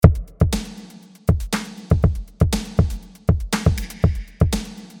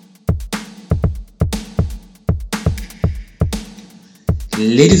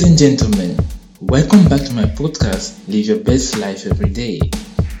Ladies and gentlemen, welcome back to my podcast, Live Your Best Life Every Day.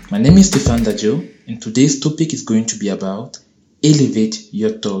 My name is Stefan Dajo, and today's topic is going to be about elevate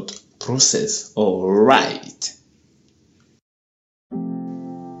your thought process. Alright.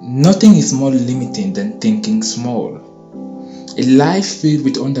 Nothing is more limiting than thinking small. A life filled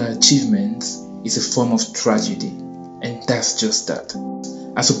with underachievements is a form of tragedy, and that's just that.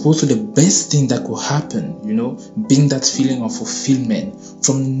 As opposed to the best thing that could happen, being that feeling of fulfillment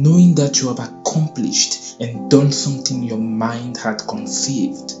from knowing that you have accomplished and done something your mind had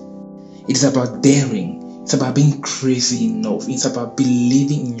conceived. It's about daring. It's about being crazy enough. It's about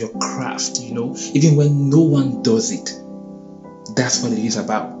believing in your craft, even when no one does it. That's what it is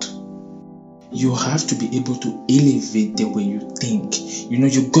about. You have to be able to elevate the way you think.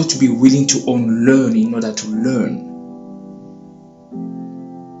 You've got to be willing to unlearn in order to learn.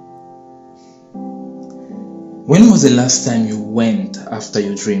 When was the last time you went after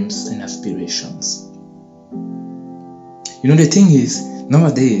your dreams and aspirations? The thing is,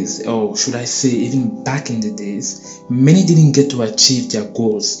 nowadays, or should I say even back in the days, many didn't get to achieve their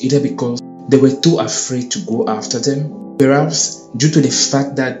goals either because they were too afraid to go after them, perhaps due to the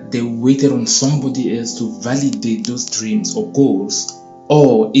fact that they waited on somebody else to validate those dreams or goals,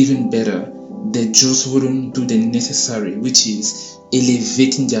 or even better, they just wouldn't do the necessary, which is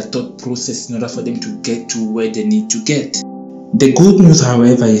elevating their thought process in order for them to get to where they need to get. The good news,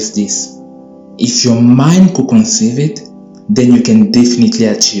 however, is this. If your mind could conceive it, then you can definitely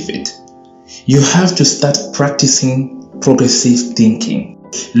achieve it. You have to start practicing progressive thinking.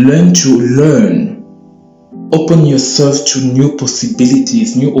 Learn to learn. Open yourself to new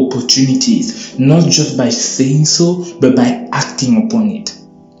possibilities, new opportunities, not just by saying so, but by acting upon it.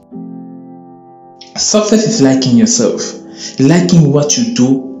 Success is liking yourself, liking what you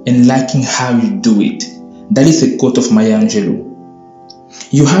do and liking how you do it. That is a quote of Maya Angelou.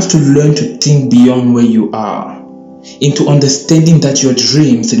 You have to learn to think beyond where you are, into understanding that your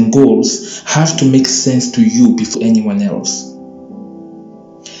dreams and goals have to make sense to you before anyone else.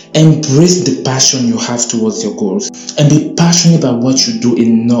 Embrace the passion you have towards your goals and be passionate about what you do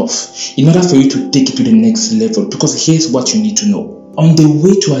enough in order for you to take it to the next level, because here's what you need to know. On the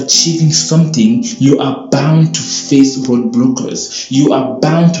way to achieving something, you are bound to face roadblockers. You are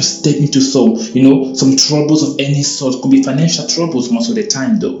bound to step into some troubles of any sort. Could be financial troubles most of the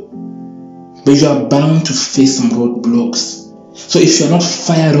time though. But you are bound to face some roadblocks. So if you're not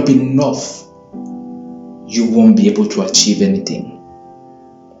fired up enough, you won't be able to achieve anything.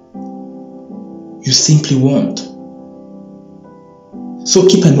 You simply won't. So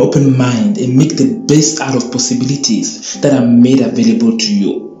keep an open mind and make the best out of possibilities that are made available to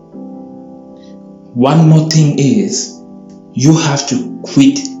you. One more thing is, you have to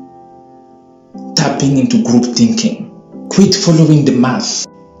quit tapping into group thinking. Quit following the mass.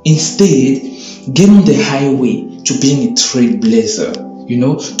 Instead, get on the highway to being a trailblazer,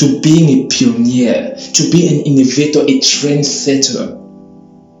 to being a pioneer, to be an innovator, a trendsetter.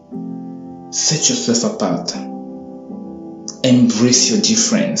 Set yourself apart. Embrace your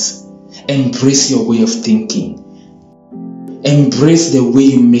difference. Embrace your way of thinking. Embrace the way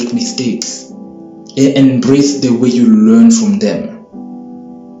you make mistakes. Embrace the way you learn from them.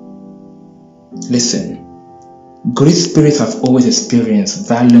 Listen, great spirits have always experienced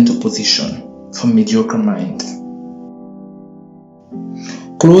violent opposition from mediocre minds.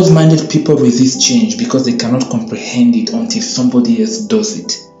 Close-minded people resist change because they cannot comprehend it until somebody else does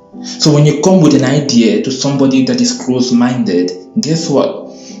it. So when you come with an idea to somebody that is close-minded, guess what?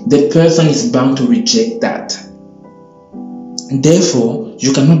 The person is bound to reject that. Therefore,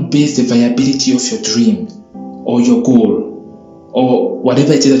 you cannot base the viability of your dream or your goal or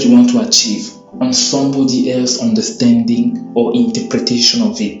whatever it is that you want to achieve on somebody else's understanding or interpretation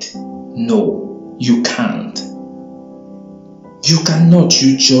of it. No, you can't. You cannot.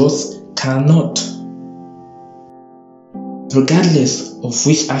 You just cannot. Regardless of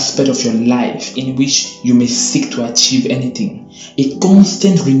which aspect of your life in which you may seek to achieve anything, a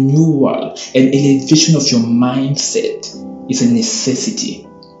constant renewal and elevation of your mindset is a necessity.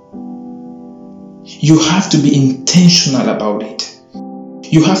 You have to be intentional about it.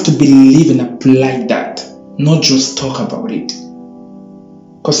 You have to believe and apply that, not just talk about it.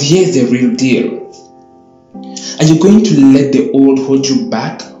 Because here's the real deal. Are you going to let the old hold you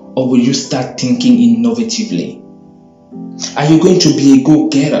back, or will you start thinking innovatively? Are you going to be a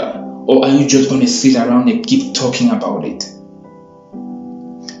go-getter, or are you just going to sit around and keep talking about it?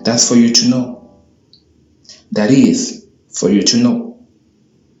 That's for you to know. That is for you to know.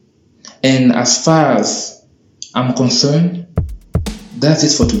 And as far as I'm concerned, that's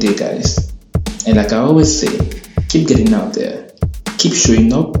it for today, guys. And like I always say, keep getting out there. keep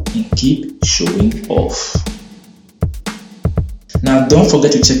showing up and keep showing off. Now, don't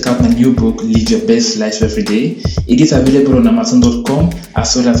forget to check out my new book, Live Your Best Life Every Day. It is available on Amazon.com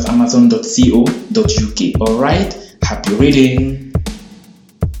as well as Amazon.co.uk. Alright, happy reading!